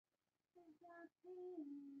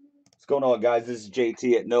What's going on, guys? This is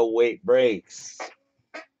JT at No Weight Breaks.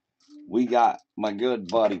 We got my good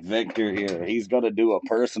buddy Victor here. He's going to do a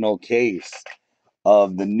personal case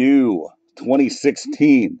of the new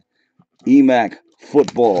 2016 EMAC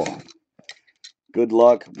football. Good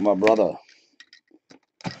luck, my brother.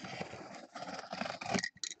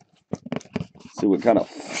 See what kind of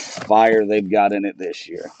fire they've got in it this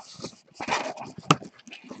year.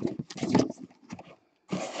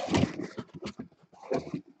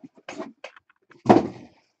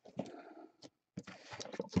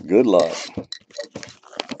 Good luck.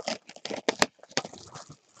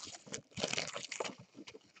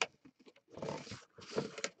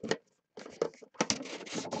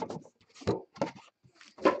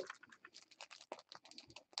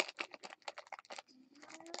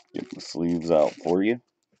 Get the sleeves out for you.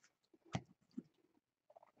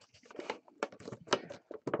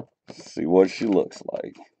 See what she looks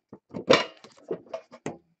like.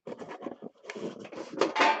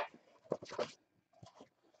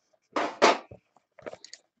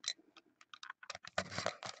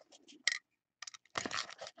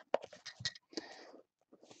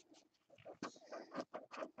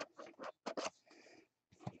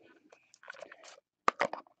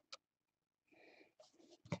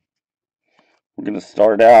 We're going to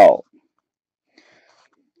start out.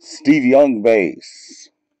 Steve Young base.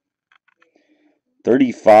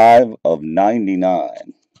 35 of 99.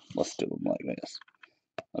 Let's do them like this.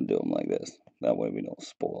 I'll do them like this. That way we don't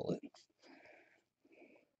spoil it.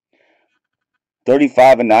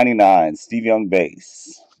 35 and 99. Steve Young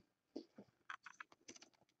base.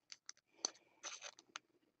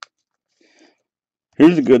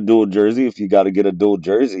 Here's a good dual jersey if you got to get a dual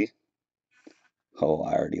jersey. Oh,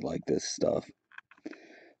 I already like this stuff.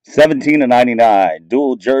 17 and 99.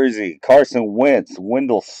 Dual jersey. Carson Wentz.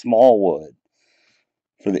 Wendell Smallwood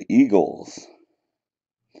for the Eagles.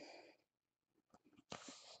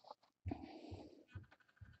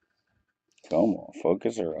 Come on,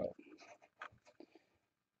 focus her up.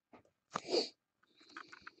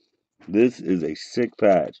 This is a sick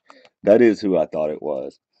patch. That is who I thought it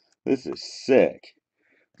was. This is sick.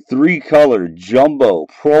 3-color jumbo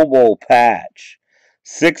Pro Bowl patch.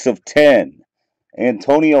 6 of 10.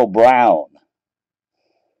 Antonio Brown.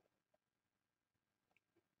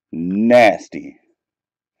 Nasty.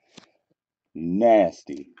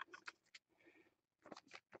 Nasty.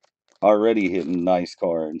 Already hitting nice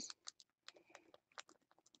cards.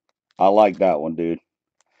 I like that one, dude.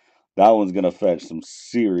 That one's going to fetch some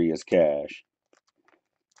serious cash.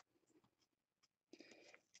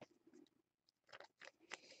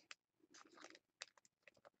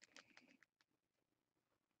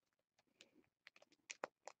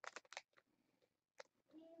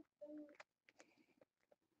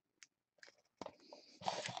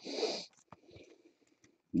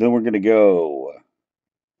 Then we're going to go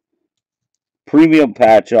premium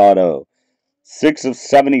patch auto. 6 of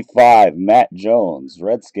 75. Matt Jones,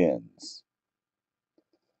 Redskins.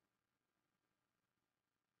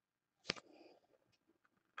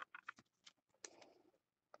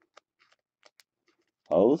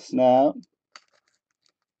 Oh, snap.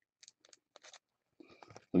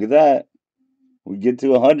 Look at that. We get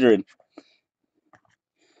to 100.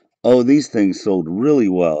 Oh, these things sold really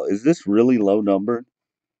well. Is this really low numbered?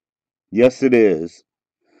 Yes, it is.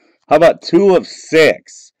 How about 2 of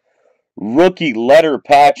 6? Rookie letter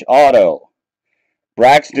patch auto.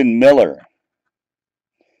 Braxton Miller.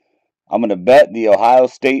 I'm going to bet the Ohio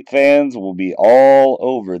State fans will be all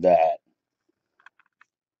over that.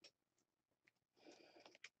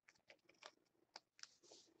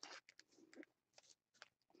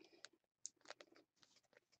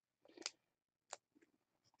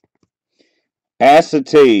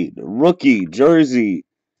 Acetate, rookie, jersey,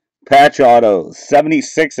 patch auto,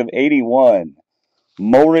 76 of 81.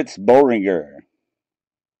 Moritz Boringer.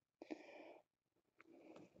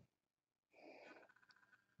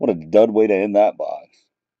 What a dud way to end that box.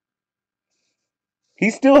 He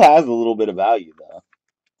still has a little bit of value, though.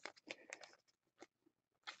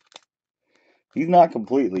 He's not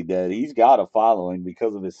completely dead. He's got a following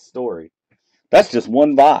because of his story. That's just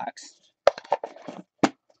one box.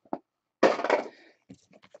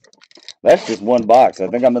 That's just one box. I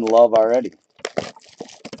think I'm in love already.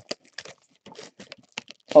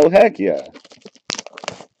 Oh, heck yeah.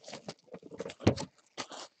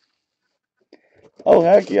 Oh,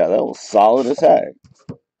 heck yeah. That was solid as heck.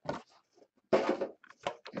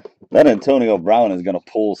 That Antonio Brown is going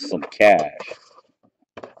to pull some cash.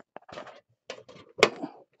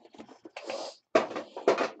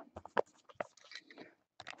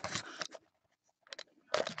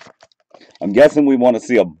 I'm guessing we want to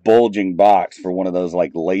see a bulging box for one of those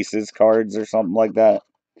like laces cards or something like that.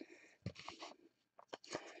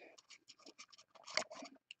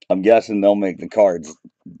 I'm guessing they'll make the cards.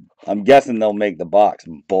 I'm guessing they'll make the box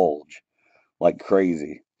bulge like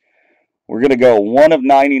crazy. We're going to go 1 of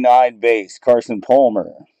 99 base, Carson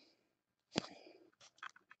Palmer.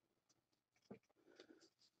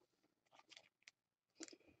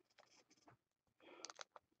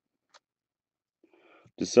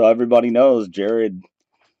 Just so everybody knows, Jared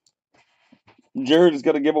is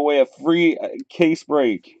going to give away a free case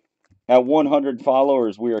break. At 100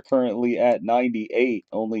 followers, we are currently at 98.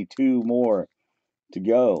 Only 2 more to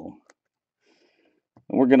go.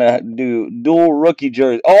 And we're going to do dual rookie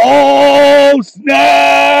jersey. Oh,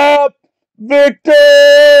 snap!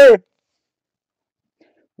 Victor!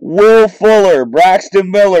 Will Fuller,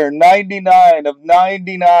 Braxton Miller, 99 of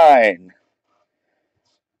 99.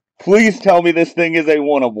 Please tell me this thing is a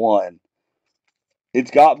 1 of 1.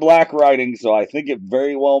 It's got black writing, so I think it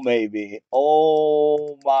very well may be.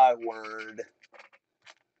 Oh, my word.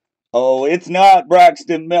 Oh, it's not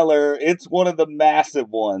Braxton Miller. It's one of the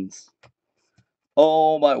massive ones.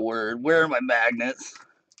 Oh, my word. Where are my magnets?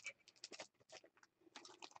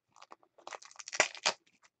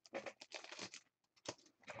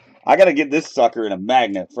 I got to get this sucker in a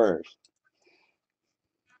magnet first.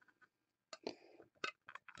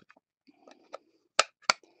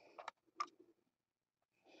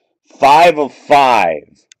 Five of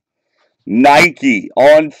 5. Nike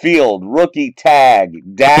on field rookie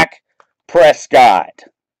tag Dak Prescott.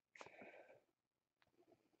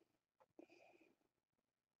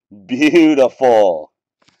 Beautiful.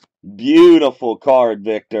 Beautiful card,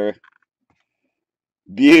 Victor.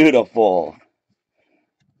 Beautiful.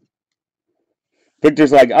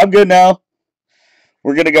 Victor's like, I'm good now.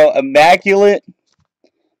 We're going to go Immaculate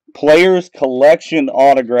Players Collection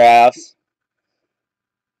Autographs.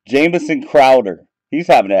 Jamison Crowder. He's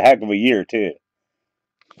having a heck of a year, too.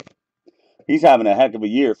 He's having a heck of a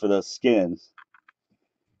year for those skins.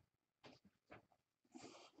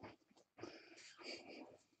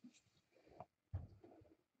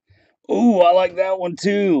 Ooh, I like that one,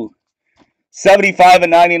 too. 75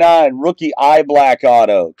 and 99, rookie eye black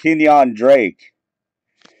auto, Kenyon Drake.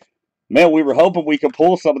 Man, we were hoping we could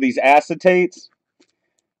pull some of these acetates.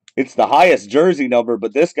 It's the highest jersey number,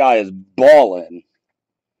 but this guy is balling.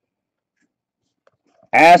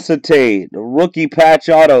 Acetate, rookie patch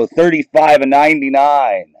auto, 35 and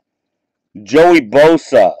 99. Joey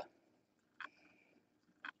Bosa.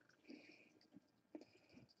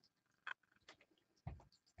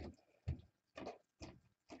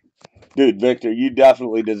 Dude, Victor, you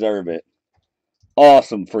definitely deserve it.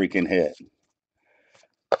 Awesome freaking hit.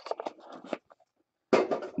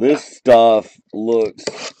 This stuff looks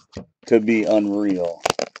to be unreal.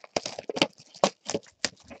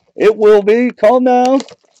 It will be. Calm down.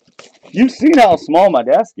 You've seen how small my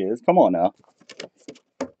desk is. Come on now.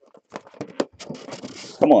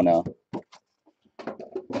 Come on now.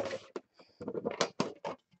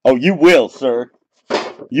 Oh, you will, sir.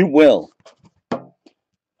 You will.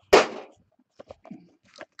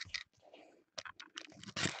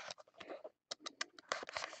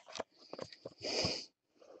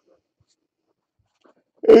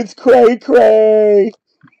 It's cray cray.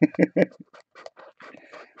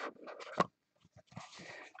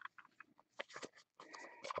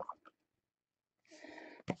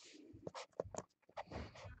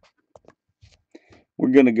 We're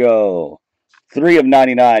going to go 3 of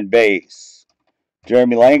 99 base.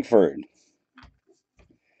 Jeremy Langford.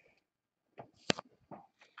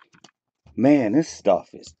 Man, this stuff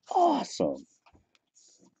is awesome.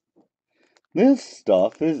 This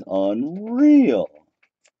stuff is unreal.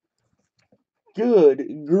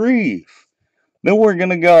 Good grief. Then we're going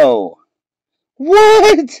to go.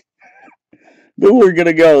 What? Then we're going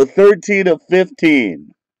to go 13 of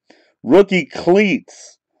 15. Rookie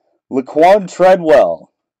cleats. Laquan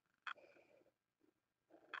Treadwell.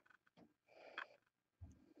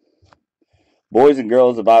 Boys and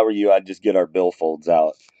girls, if I were you, I'd just get our billfolds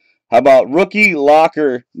out. How about rookie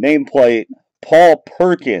locker nameplate Paul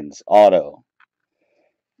Perkins auto?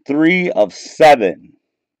 3 of 7.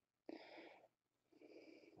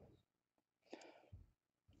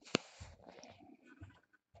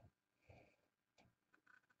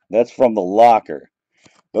 That's from the locker.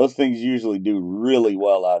 Those things usually do really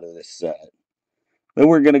well out of this set. Then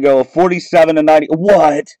we're going to go 47 and 90.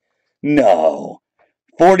 What? No.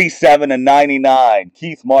 47 and 99.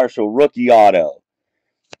 Keith Marshall, rookie auto.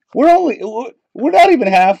 We're not even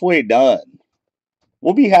halfway done.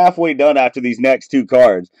 We'll be halfway done after these next two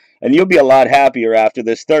cards, and you'll be a lot happier after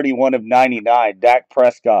this 31 of 99 Dak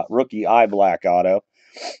Prescott rookie eye black auto.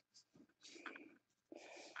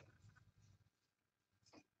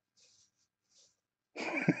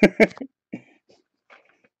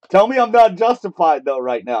 Tell me I'm not justified, though,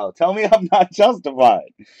 right now. Tell me I'm not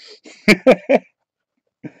justified.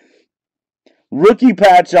 Rookie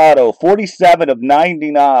patch auto, 47 of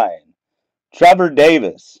 99. Trevor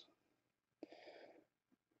Davis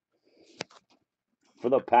for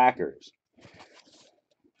the Packers.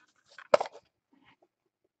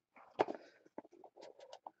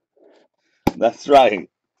 That's right.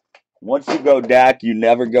 Once you go Dak, you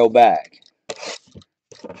never go back.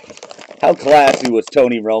 How classy was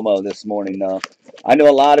Tony Romo this morning, though? I know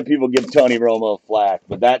a lot of people give Tony Romo flack,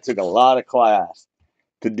 but that took a lot of class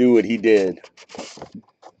to do what he did.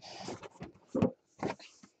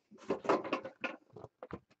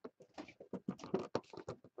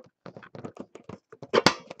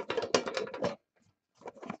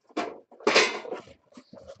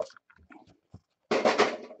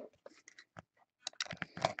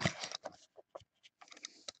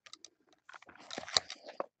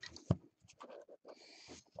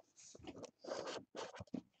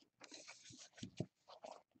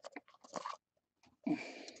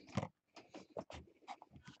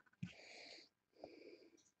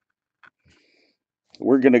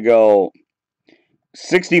 We're going to go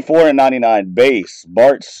 64 and 99 base,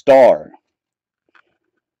 Bart Starr.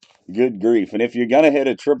 Good grief. And if you're going to hit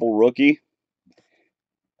a triple rookie,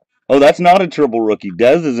 oh, that's not a triple rookie.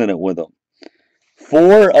 Dez is in it with him.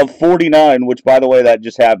 4 of 49, which, by the way, that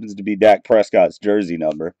just happens to be Dak Prescott's jersey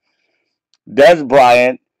number. Dez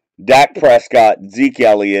Bryant, Dak Prescott, Zeke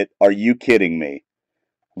Elliott. Are you kidding me?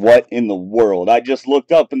 What in the world? I just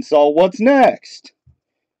looked up and saw what's next.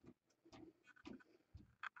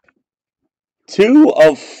 2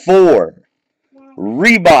 of 4.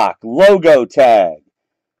 Reebok logo tag.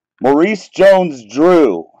 Maurice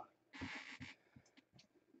Jones-Drew.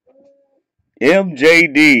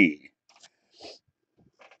 MJD.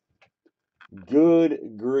 Good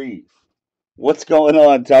grief. What's going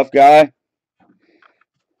on, tough guy?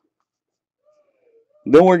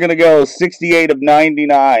 Then we're going to go 68 of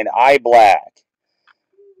 99, eye black.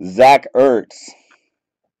 Zach Ertz.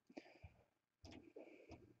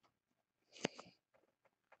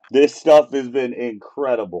 This stuff has been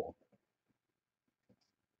incredible.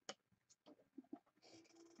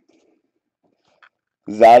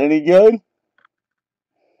 Is that any good?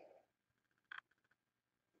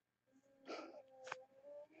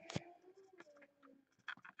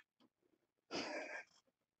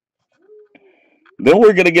 Then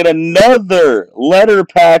we're going to get another letter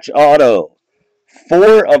patch auto.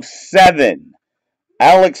 4 of 7.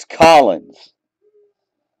 Alex Collins.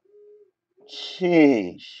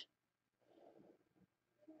 Sheesh.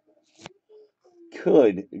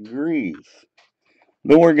 Good grief.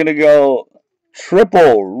 Then we're going to go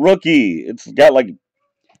triple rookie. It's got like,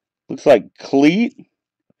 looks like cleat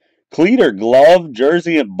or glove,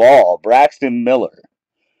 jersey, and ball. Braxton Miller.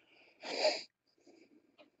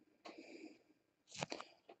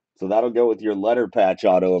 So that'll go with your letter patch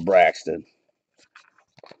auto of Braxton.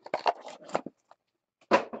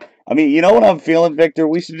 I mean, you know what I'm feeling, Victor?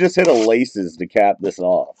 We should just hit a laces to cap this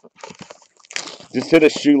off. Just hit a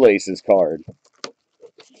shoelaces card.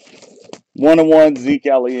 1-1 Zeke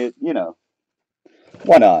Elliott, you know.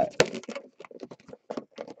 Why not?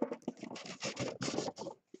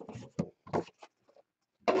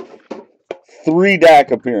 Three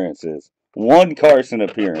Dak appearances. 1 Carson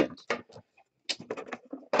appearance.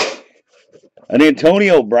 An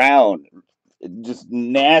Antonio Brown, just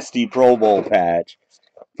nasty Pro Bowl patch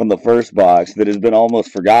from the first box that has been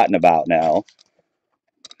almost forgotten about now.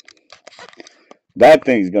 That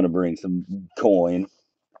thing's going to bring some coin.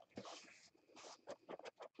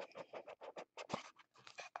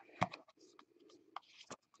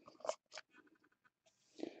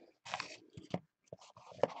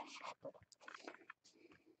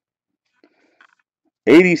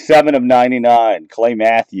 '87 of 99, Clay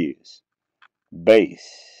Matthews.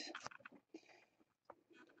 Base.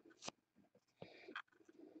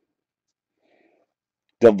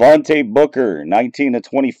 Devontae Booker, 19 of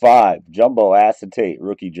 25, jumbo acetate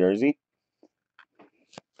rookie jersey.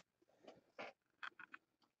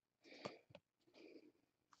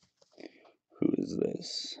 Who is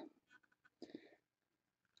this?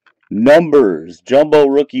 Numbers, jumbo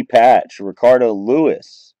rookie patch, Ricardo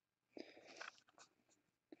Lewis.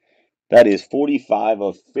 That is 45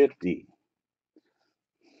 of 50.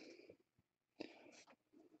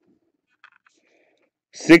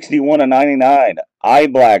 61 of 99, eye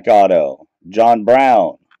black auto, John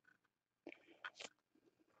Brown.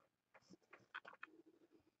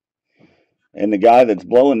 And the guy that's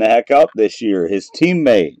blowing the heck up this year, his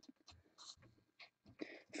teammate.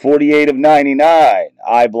 48 of 99.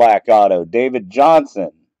 Eye black auto. David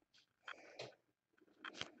Johnson.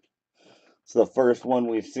 It's the first one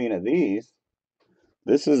we've seen of these.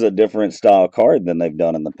 This is a different style card than they've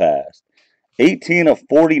done in the past. 18 of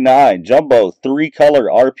 49. Jumbo 3-color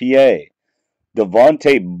RPA.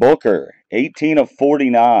 Devontae Booker. 18 of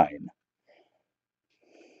 49.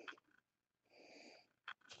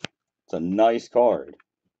 It's a nice card.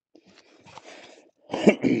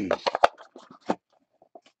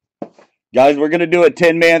 Guys, we're going to do a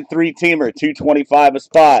 10-man 3-teamer, $225 a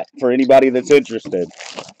spot for anybody that's interested.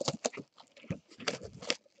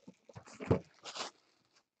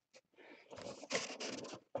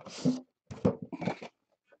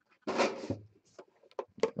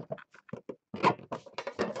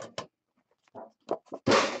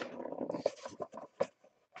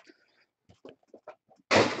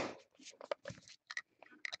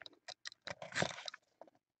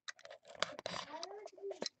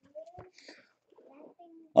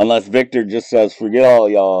 Unless Victor just says, forget all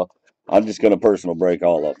y'all, I'm just going to personal break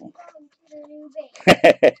all of them.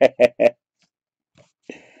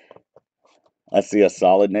 I see a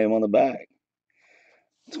solid name on the back.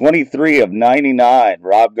 23 of 99,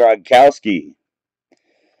 Rob Gronkowski.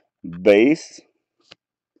 Base.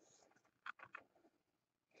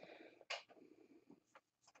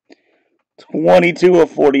 22 of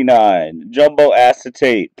 49, Jumbo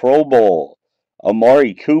Acetate, Pro Bowl,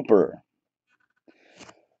 Amari Cooper.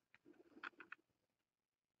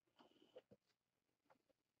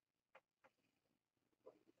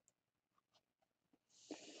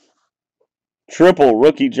 Triple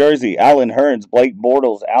rookie jersey, Allen Hurns, Blake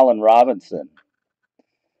Bortles, Allen Robinson.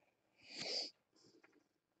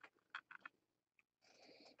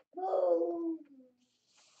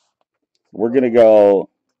 We're going to go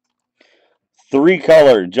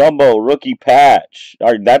 3-color jumbo rookie patch.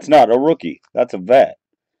 Or that's not a rookie. That's a vet.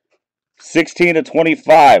 16 of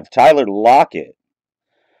 25, Tyler Lockett.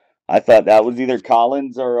 I thought that was either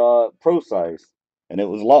Collins or Pro Size, and it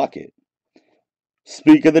was Lockett.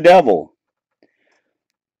 Speak of the devil.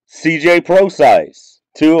 CJ Pro Size.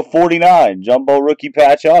 2 of 49, jumbo rookie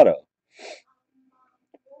patch auto.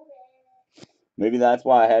 Maybe that's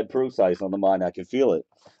why I had Pro Size on the mind. I could feel it.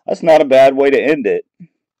 That's not a bad way to end it.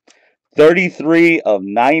 33 of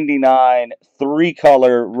 99,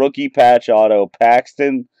 3-color rookie patch auto,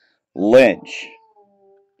 Paxton Lynch.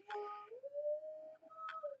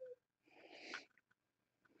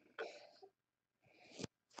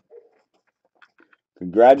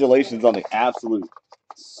 Congratulations on the absolute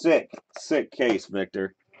sick case,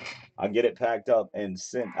 Victor. I'll get it packed up and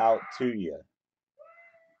sent out to you.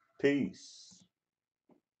 Peace.